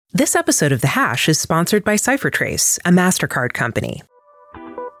This episode of The Hash is sponsored by CipherTrace, a MasterCard company.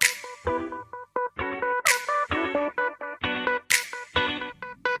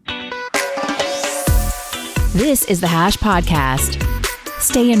 This is The Hash Podcast.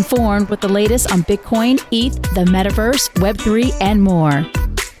 Stay informed with the latest on Bitcoin, ETH, the metaverse, Web3, and more.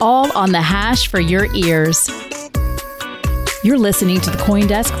 All on The Hash for your ears. You're listening to the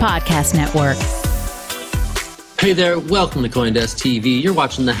CoinDesk Podcast Network. Hey there, welcome to CoinDesk TV. You're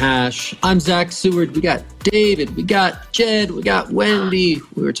watching The Hash. I'm Zach Seward. We got David, we got Jed, we got Wendy.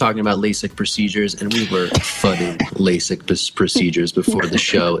 We were talking about LASIK procedures, and we were fudding LASIK procedures before the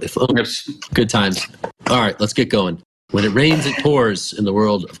show. Good times. All right, let's get going. When it rains, it pours in the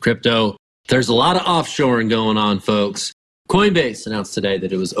world of crypto. There's a lot of offshoring going on, folks. Coinbase announced today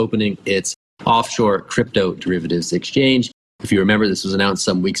that it was opening its offshore crypto derivatives exchange. If you remember, this was announced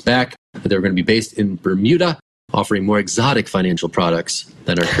some weeks back that they were going to be based in Bermuda, offering more exotic financial products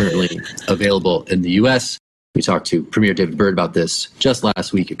that are currently available in the U.S. We talked to Premier David Bird about this just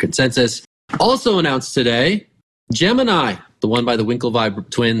last week at Consensus. Also announced today, Gemini, the one by the Winklevi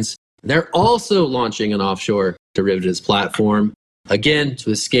twins, they're also launching an offshore derivatives platform, again,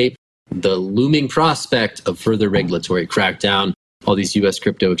 to escape the looming prospect of further regulatory crackdown. All these U.S.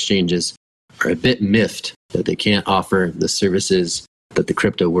 crypto exchanges are a bit miffed that they can't offer the services that the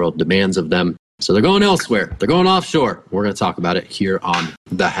crypto world demands of them. So they're going elsewhere. They're going offshore. We're going to talk about it here on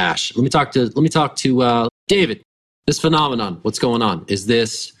The Hash. Let me talk to David. This phenomenon, what's going on? Is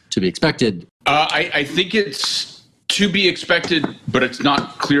this to be expected? I think it's to be expected, but it's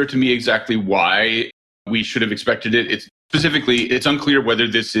not clear to me exactly why we should have expected it. It's unclear whether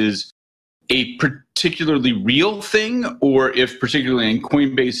this is a particularly real thing, or if, particularly in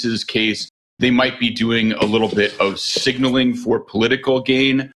Coinbase's case, they might be doing a little bit of signaling for political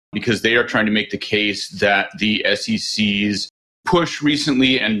gain, because they are trying to make the case that the SEC's push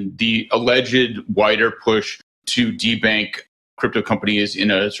recently and the alleged wider push to debank crypto companies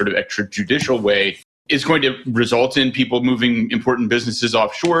in a sort of extrajudicial way is going to result in people moving important businesses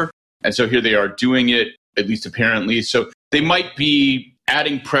offshore. And so here they are doing it, at least apparently. So they might be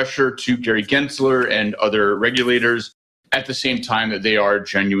adding pressure to Gary Gensler and other regulators at the same time that they are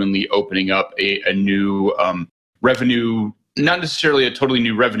genuinely opening up a new revenue, not necessarily a totally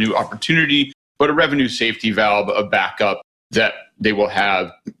new revenue opportunity, but a revenue safety valve, a backup that they will have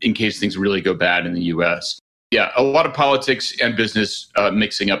in case things really go bad in the US. Yeah, a lot of politics and business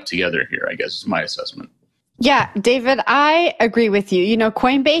mixing up together here, I guess, is my assessment. Yeah, David, I agree with you.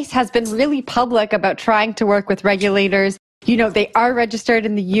 Coinbase has been really public about trying to work with regulators. They are registered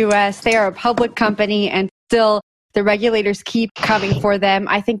in the US. They are a public company, and still the regulators keep coming for them.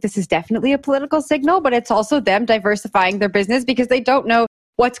 I think this is definitely a political signal, but it's also them diversifying their business because they don't know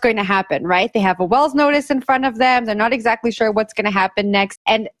what's going to happen, right? They have a Wells notice in front of them. They're not exactly sure what's going to happen next.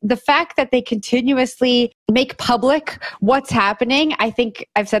 And the fact that they continuously make public what's happening, I think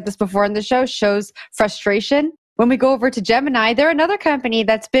I've said this before on the show, shows frustration. When we go over to Gemini, they're another company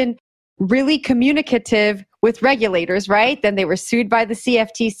that's been really communicative with regulators, right? Then they were sued by the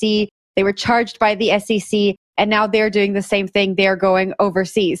CFTC. They were charged by the SEC. And now they're doing the same thing. They're going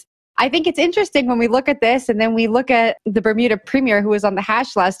overseas. I think it's interesting when we look at this, and then we look at the Bermuda Premier who was on The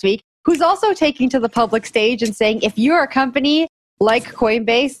Hash last week, who's also taking to the public stage and saying, if you're a company like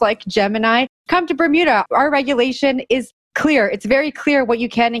Coinbase, like Gemini, come to Bermuda. Our regulation is clear. It's very clear what you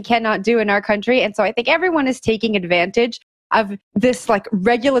can and cannot do in our country. And so I think everyone is taking advantage of this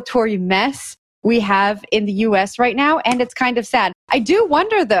regulatory mess we have in the US right now. And it's kind of sad. I do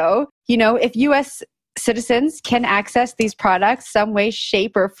wonder though, if US citizens can access these products some way,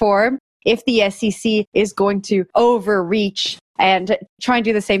 shape, or form if the SEC is going to overreach and try and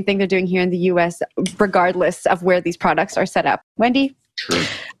do the same thing they're doing here in the US, regardless of where these products are set up. Wendy? Sure.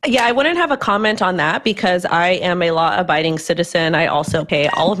 Yeah, I wouldn't have a comment on that because I am a law-abiding citizen. I also pay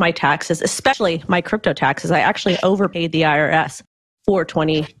all of my taxes, especially my crypto taxes. I actually overpaid the IRS for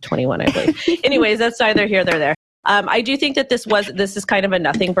 2021, I believe. Anyways, that's neither here nor there. I do think that this is kind of a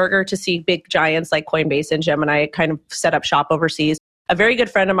nothing burger to see big giants like Coinbase and Gemini kind of set up shop overseas. A very good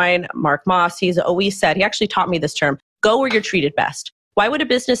friend of mine, Mark Moss, he's always said, he actually taught me this term, go where you're treated best. Why would a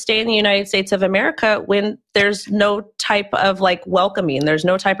business stay in the United States of America when there's no type of welcoming, there's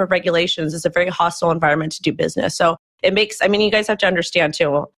no type of regulations? It's a very hostile environment to do business. So it makes, you guys have to understand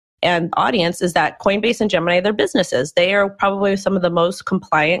too, and audience, is that Coinbase and Gemini, they're businesses. They are probably some of the most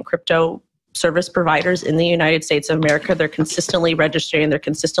compliant crypto service providers in the United States of America. They're consistently registering, they're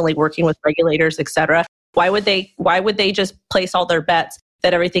consistently working with regulators, et cetera. Why would they just place all their bets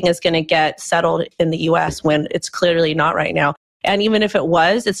that everything is going to get settled in the US when it's clearly not right now? And even if it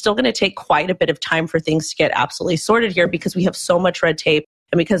was, it's still going to take quite a bit of time for things to get absolutely sorted here because we have so much red tape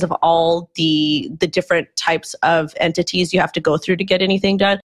and because of all the different types of entities you have to go through to get anything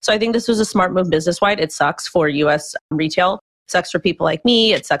done. So I think this was a smart move business-wide. It sucks for US retail. It sucks for people like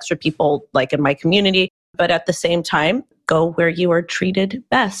me. It sucks for people like in my community. But at the same time, go where you are treated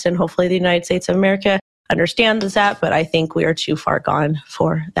best. And hopefully the United States of America understands that. But I think we are too far gone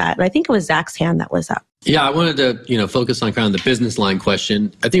for that. And I think it was Zach's hand that was up. Yeah, I wanted to, focus on kind of the business line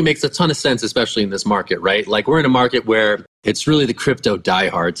question. I think it makes a ton of sense, especially in this market, right? Like we're in a market where it's really the crypto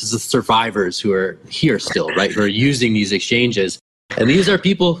diehards, it's the survivors who are here still, right? Who are using these exchanges. And these are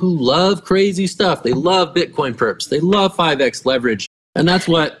people who love crazy stuff. They love Bitcoin perps. They love 5x leverage. And that's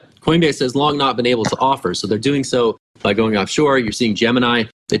what Coinbase has long not been able to offer. So they're doing so by going offshore. You're seeing Gemini.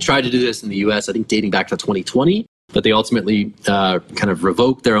 They tried to do this in the US, I think dating back to 2020, but they ultimately kind of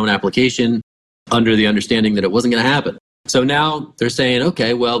revoked their own application under the understanding that it wasn't going to happen. So now they're saying,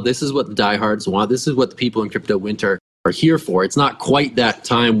 okay, well, this is what the diehards want. This is what the people in crypto winter are here for. It's not quite that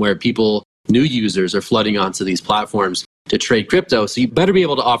time where new users are flooding onto these platforms to trade crypto. So you better be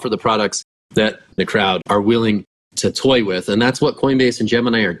able to offer the products that the crowd are willing to toy with. And that's what Coinbase and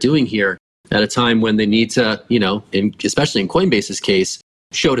Gemini are doing here at a time when they need to, especially in Coinbase's case,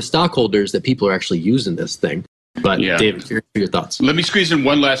 show to stockholders that people are actually using this thing. But yeah. David, your thoughts. Let me squeeze in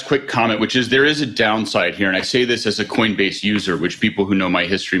one last quick comment, which is there is a downside here. And I say this as a Coinbase user, which people who know my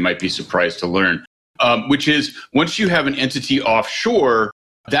history might be surprised to learn, which is once you have an entity offshore,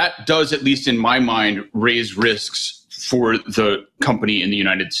 that does, at least in my mind, raise risks for the company in the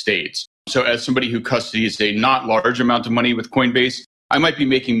United States. So as somebody who custodies a not large amount of money with Coinbase, I might be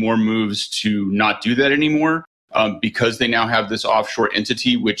making more moves to not do that anymore because they now have this offshore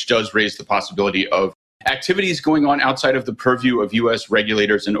entity, which does raise the possibility of activities going on outside of the purview of U.S.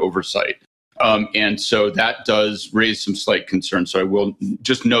 regulators and oversight. And so that does raise some slight concern. So I will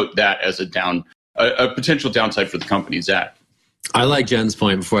just note that as a potential downside for the company. Zach. I like Jen's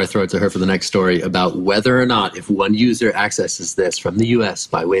point before I throw it to her for the next story about whether or not if one user accesses this from the U.S.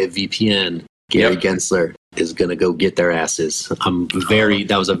 by way of VPN, Gary Gensler is going to go get their asses.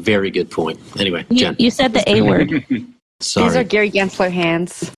 That was a very good point. Anyway, Jen. You said the A word. Sorry. These are Gary Gensler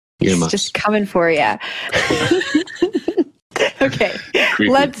hands. He's just coming for you. Okay,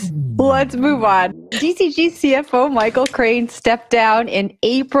 let's move on. DCG CFO Michael Crane stepped down in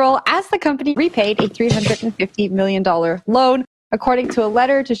April as the company repaid a $350 million loan. According to a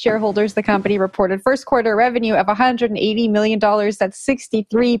letter to shareholders, the company reported first quarter revenue of $180 million. That's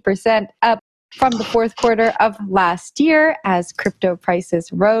 63% up from the fourth quarter of last year as crypto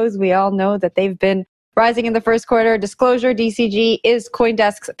prices rose. We all know that they've been rising in the first quarter. Disclosure, DCG is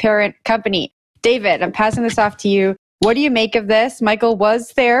CoinDesk's parent company. David, I'm passing this off to you. What do you make of this? Michael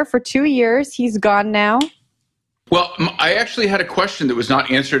was there for 2 years. He's gone now. Well, I actually had a question that was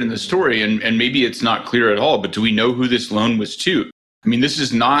not answered in the story, and maybe it's not clear at all, but do we know who this loan was to? I mean, this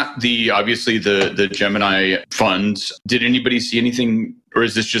is not obviously the Gemini funds. Did anybody see anything, or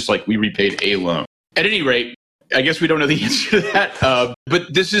is this just like we repaid a loan? At any rate, I guess we don't know the answer to that,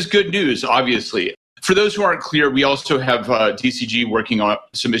 but this is good news, obviously. For those who aren't clear, we also have DCG working on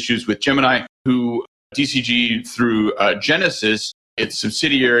some issues with Gemini, who DCG through Genesis, its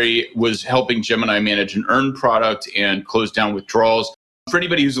subsidiary, was helping Gemini manage an earned product and close down withdrawals. For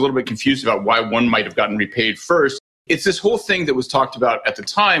anybody who's a little bit confused about why one might have gotten repaid first, it's this whole thing that was talked about at the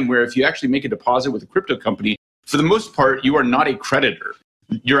time where if you actually make a deposit with a crypto company, for the most part, you are not a creditor.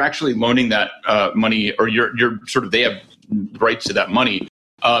 You're actually loaning that money, or you're sort of, they have rights to that money.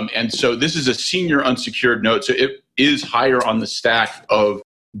 And so this is a senior unsecured note. So it is higher on the stack of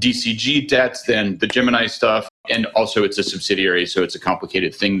DCG debts than the Gemini stuff. And also it's a subsidiary, so it's a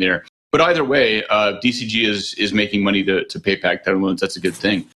complicated thing there. But either way, DCG is making money to pay back their loans. That's a good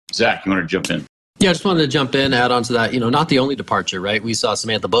thing. Zach, you want to jump in? Yeah, I just wanted to jump in, add on to that. Not the only departure, right? We saw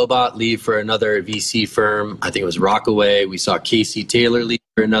Samantha Bobot leave for another VC firm. I think it was Rockaway. We saw Casey Taylor leave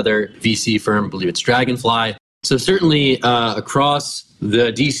for another VC firm. I believe it's Dragonfly. So certainly across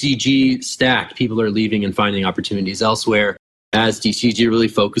the DCG stack, people are leaving and finding opportunities elsewhere as DCG really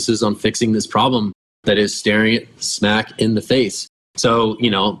focuses on fixing this problem that is staring it smack in the face. So,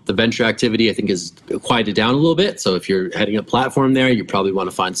 the venture activity, I think, is quieted down a little bit. So if you're heading a platform there, you probably want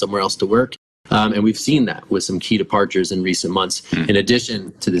to find somewhere else to work. And we've seen that with some key departures in recent months, in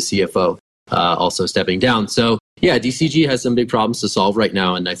addition to the CFO also stepping down. So, yeah, DCG has some big problems to solve right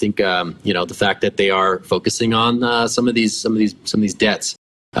now. And I think, the fact that they are focusing on some of these debts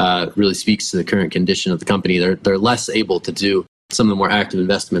really speaks to the current condition of the company. They're less able to do some of the more active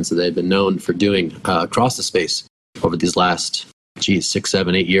investments that they've been known for doing across the space over these last, 6,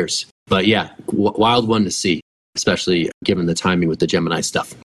 7, 8 years. But yeah, wild one to see, especially given the timing with the Gemini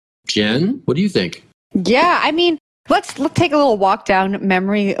stuff. Jen, what do you think? Yeah, I mean, Let's take a little walk down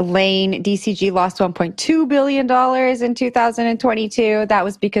memory lane. DCG lost $1.2 billion in 2022. That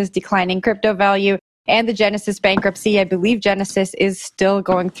was because declining crypto value and the Genesis bankruptcy. I believe Genesis is still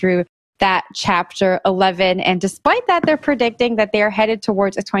going through that Chapter 11. And despite that, they're predicting that they are headed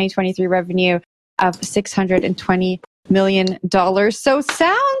towards a 2023 revenue of $620 million. So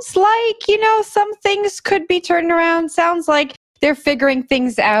sounds like, some things could be turned around. Sounds like they're figuring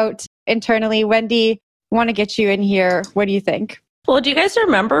things out internally. Wendy, want to get you in here. What do you think? Well, do you guys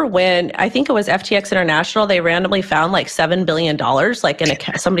remember when, I think it was FTX International, they randomly found like $7 billion like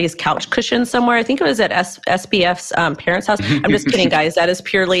in somebody's couch cushion somewhere? I think it was at SBF's parents' house. I'm just kidding, guys. That's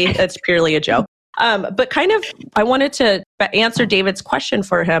purely a joke. But kind of, I wanted to answer David's question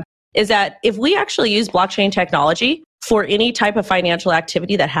for him, is that if we actually use blockchain technology for any type of financial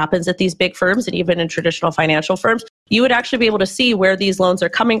activity that happens at these big firms and even in traditional financial firms, you would actually be able to see where these loans are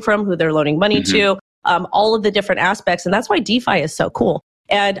coming from, who they're loaning money to, all of the different aspects. And that's why DeFi is so cool.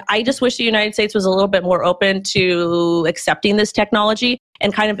 And I just wish the United States was a little bit more open to accepting this technology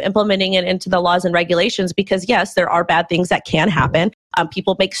and kind of implementing it into the laws and regulations, because yes, there are bad things that can happen.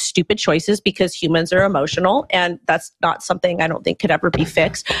 People make stupid choices because humans are emotional, and that's not something I don't think could ever be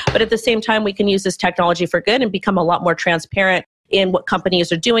fixed. But at the same time, we can use this technology for good and become a lot more transparent in what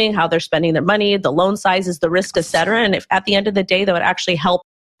companies are doing, how they're spending their money, the loan sizes, the risk, et cetera. And if at the end of the day, that would actually help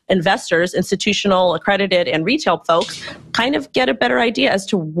investors, institutional, accredited, and retail folks kind of get a better idea as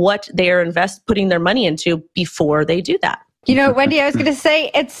to what they are putting their money into before they do that. Wendy, I was going to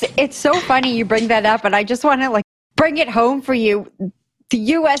say, it's so funny you bring that up, and I just want to bring it home for you. The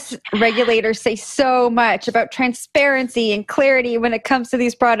U.S. regulators say so much about transparency and clarity when it comes to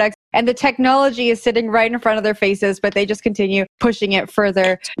these products, and the technology is sitting right in front of their faces, but they just continue pushing it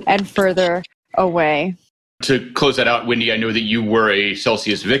further and further away. To close that out, Wendy, I know that you were a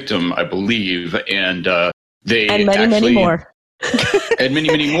Celsius victim, I believe, and many more. And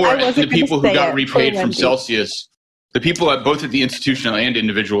many more. And the people who got repaid from Celsius, the people at both at the institutional and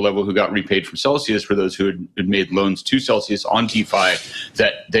individual level who got repaid from Celsius were those who had made loans to Celsius on DeFi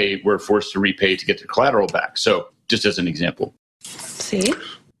that they were forced to repay to get their collateral back. So just as an example. See?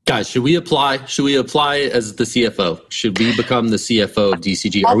 Guys, should we apply as the CFO? Should we become the CFO of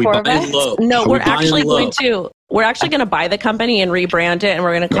DCG? Are we buying low? No, we're actually going to buy the company and rebrand it, and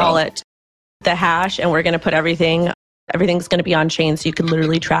we're going to call it The Hash, and we're going to put everything's going to be on chain, so you can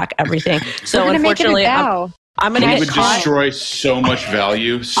literally track everything. So unfortunately, I'm going to get caught. Destroy so much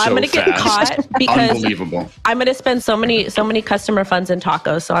value so I'm going to get caught because unbelievable. I'm going to spend so many customer funds in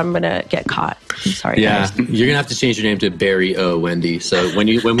tacos, so I'm going to get caught. I'm sorry, guys. You're going to have to change your name to Barry O, Wendy. So when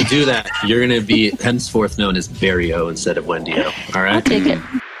we do that, you're going to be henceforth known as Barry O instead of Wendy O. All right? I'll take it.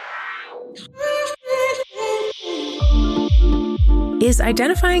 Is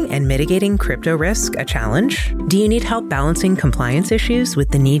identifying and mitigating crypto risk a challenge? Do you need help balancing compliance issues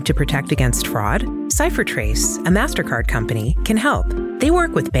with the need to protect against fraud? CipherTrace, a MasterCard company, can help. They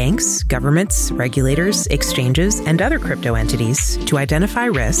work with banks, governments, regulators, exchanges, and other crypto entities to identify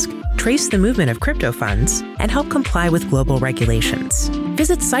risk, trace the movement of crypto funds, and help comply with global regulations.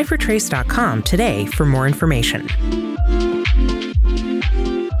 Visit CipherTrace.com today for more information.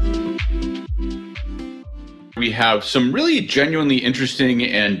 We have some really genuinely interesting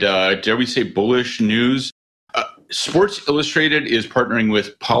and, dare we say, bullish news. Sports Illustrated is partnering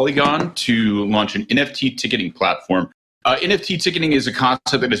with Polygon to launch an NFT ticketing platform. NFT ticketing is a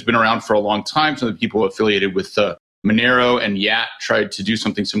concept that has been around for a long time. Some of the people affiliated with Monero and Yat tried to do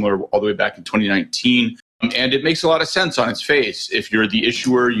something similar all the way back in 2019. And it makes a lot of sense on its face. If you're the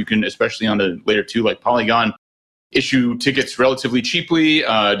issuer, you can, especially on the layer 2 like Polygon, issue tickets relatively cheaply,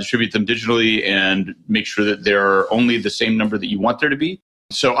 distribute them digitally, and make sure that they're only the same number that you want there to be.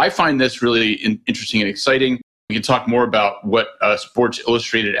 So I find this really interesting and exciting. We can talk more about what Sports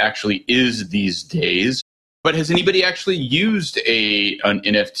Illustrated actually is these days. But has anybody actually used an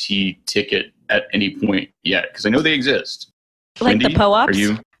NFT ticket at any point yet? Because I know they exist. Like Wendy, the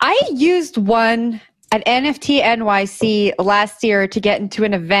POAPs? I used one at NFT NYC last year to get into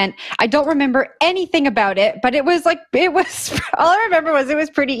an event. I don't remember anything about it, but all I remember was it was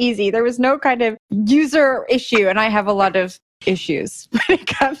pretty easy. There was no kind of user issue, and I have a lot of issues when it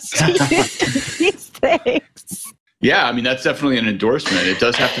comes to these things. Yeah, I mean, that's definitely an endorsement. It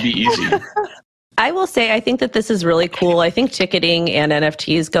does have to be easy. I will say, I think that this is really cool. I think ticketing and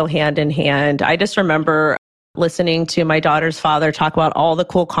NFTs go hand in hand. I just remember listening to my daughter's father talk about all the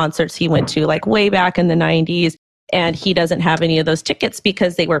cool concerts he went to, like way back in the 90s. And he doesn't have any of those tickets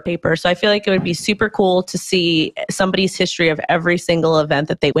because they were paper. So I feel like it would be super cool to see somebody's history of every single event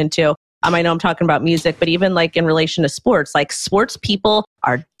that they went to. I know I'm talking about music, but even like in relation to sports, like sports people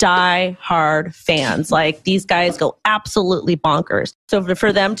are die-hard fans. Like, these guys go absolutely bonkers. So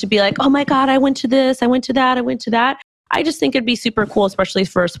for them to be like, oh my God, I went to this, I went to that, I went to that. I just think it'd be super cool, especially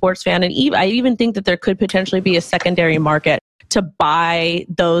for a sports fan. And I even think that there could potentially be a secondary market to buy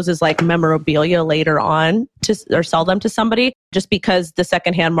those as like memorabilia later on or sell them to somebody, just because the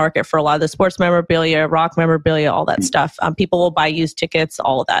secondhand market for a lot of the sports memorabilia, rock memorabilia, all that stuff, people will buy used tickets,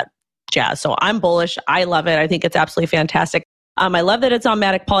 all of that jazz. So I'm bullish. I love it. I think it's absolutely fantastic. I love that it's on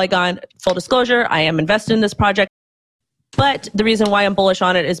Matic Polygon. Full disclosure, I am invested in this project. But the reason why I'm bullish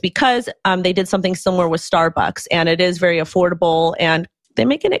on it is because they did something similar with Starbucks, and it is very affordable, and they're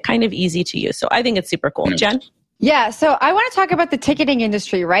making it kind of easy to use. So I think it's super cool. Jen? Yeah, so I want to talk about the ticketing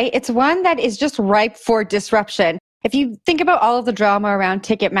industry, right? It's one that is just ripe for disruption. If you think about all of the drama around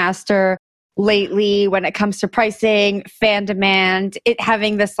Ticketmaster lately when it comes to pricing, fan demand, it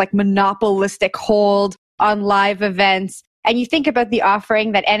having this like monopolistic hold on live events, and you think about the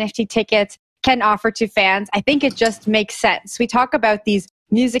offering that NFT tickets can offer to fans, I think it just makes sense. We talk about these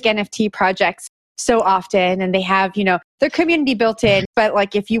music NFT projects so often, and they have, their community built in. But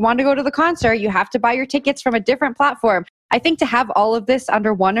like, if you want to go to the concert, you have to buy your tickets from a different platform. I think to have all of this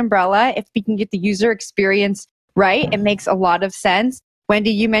under one umbrella, if we can get the user experience right, it makes a lot of sense.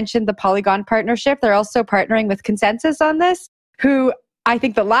 Wendy, you mentioned the Polygon partnership. They're also partnering with Consensus on this, who I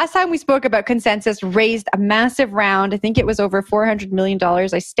think the last time we spoke about Consensus raised a massive round. I think it was over $400 million.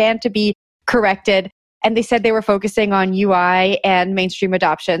 I stand to be corrected. And they said they were focusing on UI and mainstream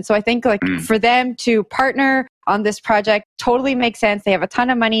adoption. So I think for them to partner on this project totally makes sense. They have a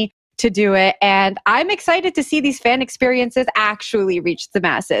ton of money to do it. And I'm excited to see these fan experiences actually reach the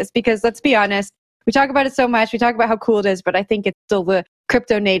masses, because let's be honest, we talk about it so much. We talk about how cool it is, but I think it's still the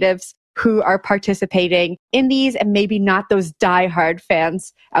crypto natives who are participating in these, and maybe not those diehard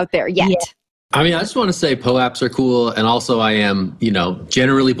fans out there yet. Yeah. I mean, I just want to say POAPs are cool. And also I am,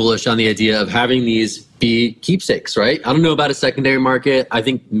 generally bullish on the idea of having these be keepsakes, right? I don't know about a secondary market. I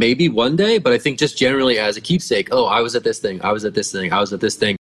think maybe one day, but I think just generally as a keepsake, oh, I was at this thing, I was at this thing, I was at this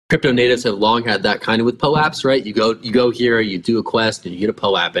thing. Crypto natives have long had that kind of with POAPs, right? You go here, you do a quest, and you get a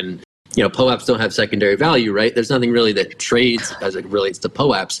POAP. And, POAPs don't have secondary value, right? There's nothing really that trades as it relates to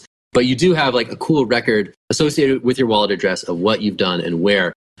POAPs. But you do have like a cool record associated with your wallet address of what you've done and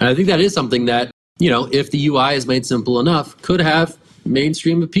where. And I think that is something that, if the UI is made simple enough, could have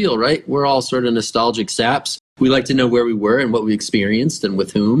mainstream appeal, right? We're all sort of nostalgic saps. We like to know where we were and what we experienced and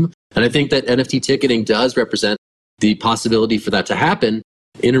with whom. And I think that NFT ticketing does represent the possibility for that to happen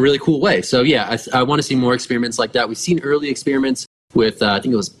in a really cool way. So yeah, I want to see more experiments like that. We've seen early experiments with, I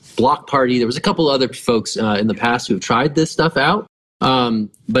think it was Block Party. There was a couple other folks in the past who have tried this stuff out.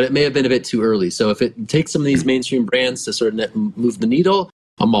 But it may have been a bit too early. So if it takes some of these mainstream brands to sort of move the needle,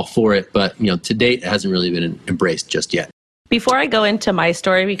 I'm all for it. But, to date, it hasn't really been embraced just yet. Before I go into my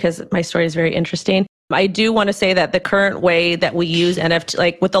story, because my story is very interesting, I do want to say that the current way that we use NFT,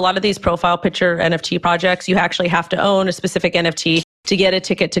 like with a lot of these profile picture NFT projects, you actually have to own a specific NFT to get a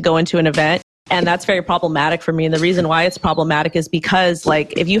ticket to go into an event. And that's very problematic for me. And the reason why it's problematic is because,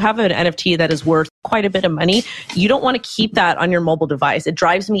 like, if you have an NFT that is worth quite a bit of money, you don't want to keep that on your mobile device. It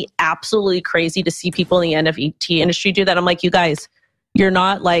drives me absolutely crazy to see people in the NFT industry do that. I'm like, you guys, you're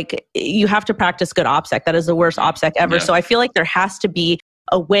not like, you have to practice good OPSEC. That is the worst OPSEC ever. Yeah. So I feel like there has to be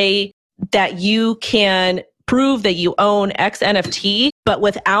a way that you can prove that you own X NFT, but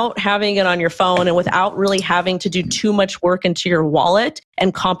without having it on your phone and without really having to do too much work into your wallet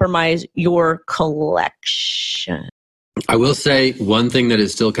and compromise your collection. I will say one thing that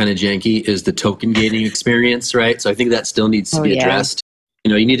is still kind of janky is the token gating experience, right? So I think that still needs to be addressed.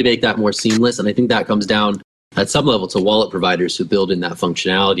 You need to make that more seamless. And I think that comes down at some level to wallet providers who build in that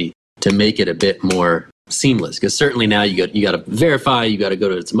functionality to make it a bit more seamless. Because certainly now you got to verify, you got to go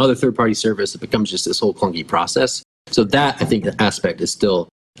to some other third-party service. It becomes just this whole clunky process. So that, I think, the aspect is still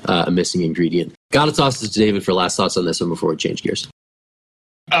a missing ingredient. Gotta toss it to David for last thoughts on this one before we change gears.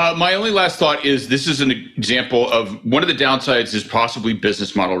 My only last thought is this is an example of one of the downsides is possibly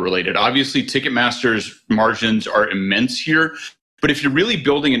business model related. Obviously, Ticketmaster's margins are immense here. But if you're really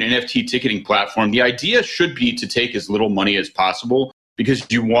building an NFT ticketing platform, the idea should be to take as little money as possible because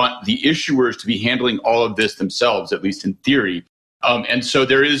you want the issuers to be handling all of this themselves, at least in theory. And so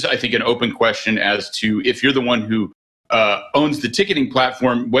there is, I think, an open question as to if you're the one who owns the ticketing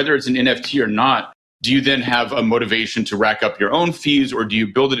platform, whether it's an NFT or not, do you then have a motivation to rack up your own fees, or do you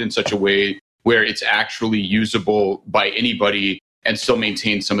build it in such a way where it's actually usable by anybody and still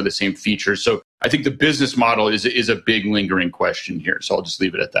maintain some of the same features? So I think the business model is a big lingering question here. So I'll just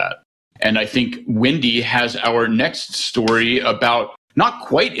leave it at that. And I think Wendy has our next story about not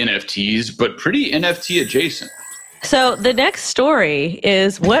quite NFTs, but pretty NFT adjacent. So the next story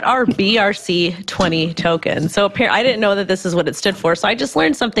is, what are BRC20 tokens? So I didn't know that this is what it stood for. So I just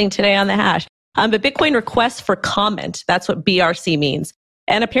learned something today on the hash. But Bitcoin request for comment, that's what BRC means.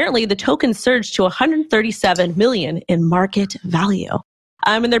 And apparently the token surged to 137 million in market value.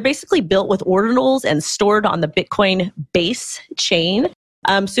 And they're basically built with ordinals and stored on the Bitcoin base chain.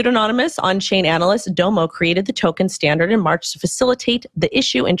 Pseudonymous on-chain analyst Domo created the token standard in March to facilitate the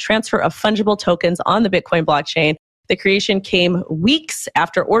issue and transfer of fungible tokens on the Bitcoin blockchain. The creation came weeks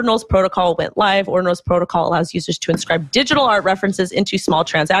after Ordinals protocol went live. Ordinals protocol allows users to inscribe digital art references into small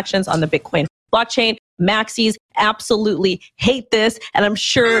transactions on the Bitcoin blockchain. Maxis absolutely hate this, and I'm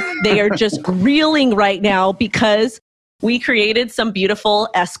sure they are just reeling right now because we created some beautiful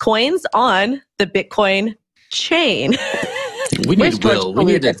S coins on the Bitcoin chain. We need Will. We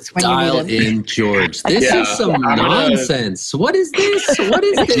need to dial in George. This is some nonsense. What is this? What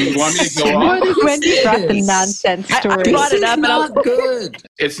is this? Do you want me to go on? When you brought the nonsense story. I brought it up. It's not good.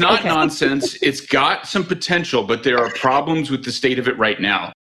 It's not nonsense. It's got some potential, but there are problems with the state of it right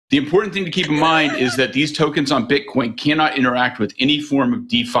now. The important thing to keep in mind is that these tokens on Bitcoin cannot interact with any form of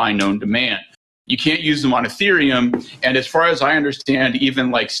DeFi known to man. You can't use them on Ethereum. And as far as I understand,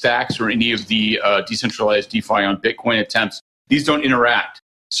 even like Stacks or any of the decentralized DeFi on Bitcoin attempts, these don't interact.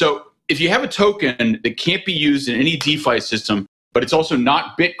 So if you have a token that can't be used in any DeFi system, but it's also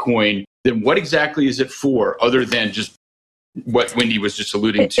not Bitcoin, then what exactly is it for other than just what Wendy was just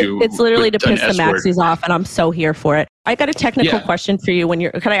alluding to? It's literally to piss the maxis off, and I'm so here for it. I got a technical question for you.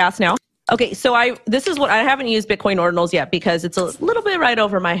 Can I ask now? Okay, so I haven't used Bitcoin ordinals yet because it's a little bit right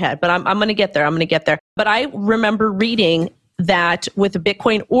over my head, but I'm going to get there. But I remember reading that with a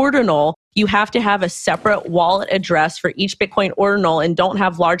Bitcoin ordinal, you have to have a separate wallet address for each Bitcoin ordinal and don't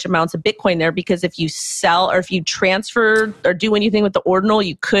have large amounts of Bitcoin there, because if you sell or if you transfer or do anything with the ordinal,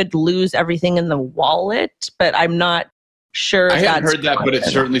 you could lose everything in the wallet. But I'm not sure. I haven't heard that, but it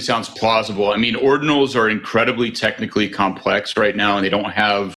certainly sounds plausible. I mean, ordinals are incredibly technically complex right now, and they don't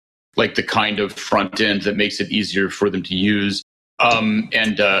have like the kind of front end that makes it easier for them to use. So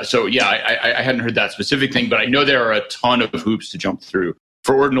I hadn't heard that specific thing, but I know there are a ton of hoops to jump through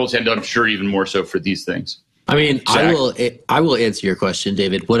for ordinals, and I'm sure even more so for these things. I mean, I will answer your question,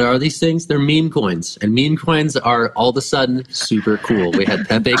 David. What are these things? They're meme coins, and meme coins are all of a sudden super cool. We had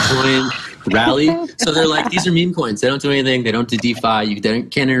Pepe coin, Rally, so they're like, these are meme coins. They don't do anything. They don't do DeFi. They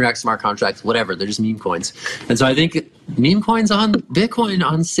can't interact smart contracts, whatever. They're just meme coins. And so I think meme coins on Bitcoin,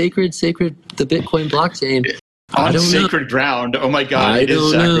 on sacred, the Bitcoin blockchain. On sacred ground. Oh my God. I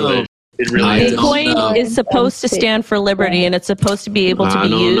don't know. It really is. Bitcoin is supposed to stand for liberty, and it's supposed to be able to be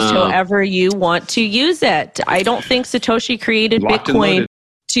used however you want to use it. I don't think Satoshi created Bitcoin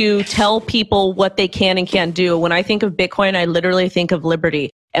to tell people what they can and can't do. When I think of Bitcoin, I literally think of liberty.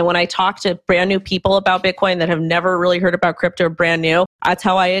 And when I talk to brand new people about Bitcoin that have never really heard about crypto, brand new, that's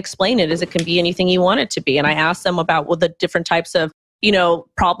how I explain it, is it can be anything you want it to be. And I ask them about the different types of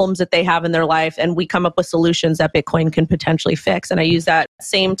problems that they have in their life, and we come up with solutions that Bitcoin can potentially fix. And I use that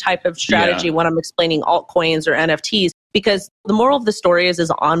same type of strategy when I'm explaining altcoins or NFTs, because the moral of the story is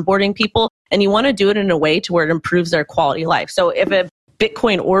onboarding people, and you want to do it in a way to where it improves their quality of life. So if a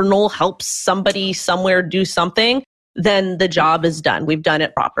Bitcoin ordinal helps somebody somewhere do something, then the job is done. We've done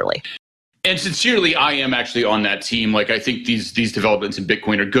it properly. And sincerely, I am actually on that team. Like, I think these developments in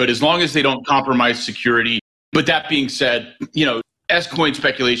Bitcoin are good as long as they don't compromise security. But that being said, S-coin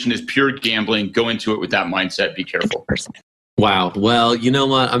speculation is pure gambling. Go into it with that mindset. Be careful. Wow. Well, you know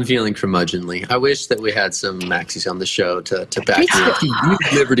what? I'm feeling curmudgeonly. I wish that we had some maxis on the show to back you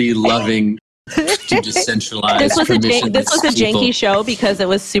liberty-loving, decentralized. This was a janky show because it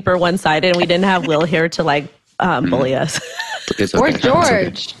was super one-sided, and we didn't have Will here to bully us. Or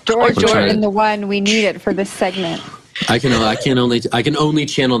George. George in the one we needed for this segment. I can only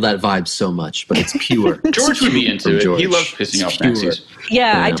channel that vibe so much, but it's pure. George would be into it. He loves pissing off maxis.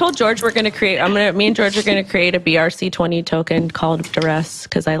 Yeah, I told George me and George are going to create a BRC20 token called Duress,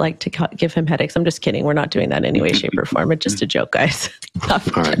 because I like to give him headaches. I'm just kidding. We're not doing that in any way, shape, or form. It's just a joke, guys. All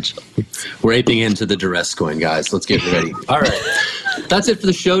right. We're aping into the Duress coin, guys. Let's get ready. All right. That's it for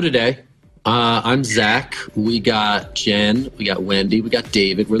the show today. I'm Zach. We got Jen. We got Wendy. We got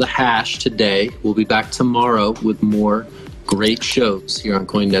David. We're the Hash today. We'll be back tomorrow with more great shows here on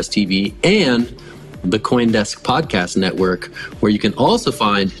CoinDesk TV and the CoinDesk Podcast Network, where you can also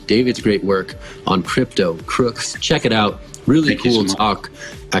find David's great work on Crypto Crooks. Check it out. Really cool talk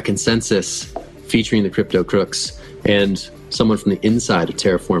at Consensus featuring the Crypto Crooks and someone from the inside of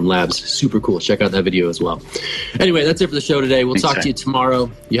Terraform Labs. Super cool. Check out that video as well. Anyway, that's it for the show today. We'll talk to you tomorrow.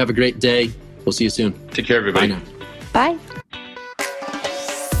 You have a great day. We'll see you soon. Take care, everybody. Bye now. Bye.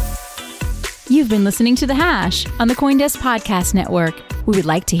 You've been listening to The Hash on the CoinDesk Podcast Network. We would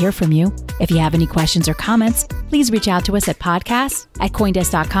like to hear from you. If you have any questions or comments, please reach out to us at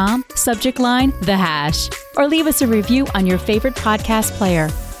podcasts@coindesk.com, subject line The Hash, or leave us a review on your favorite podcast player.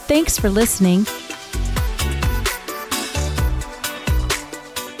 Thanks for listening.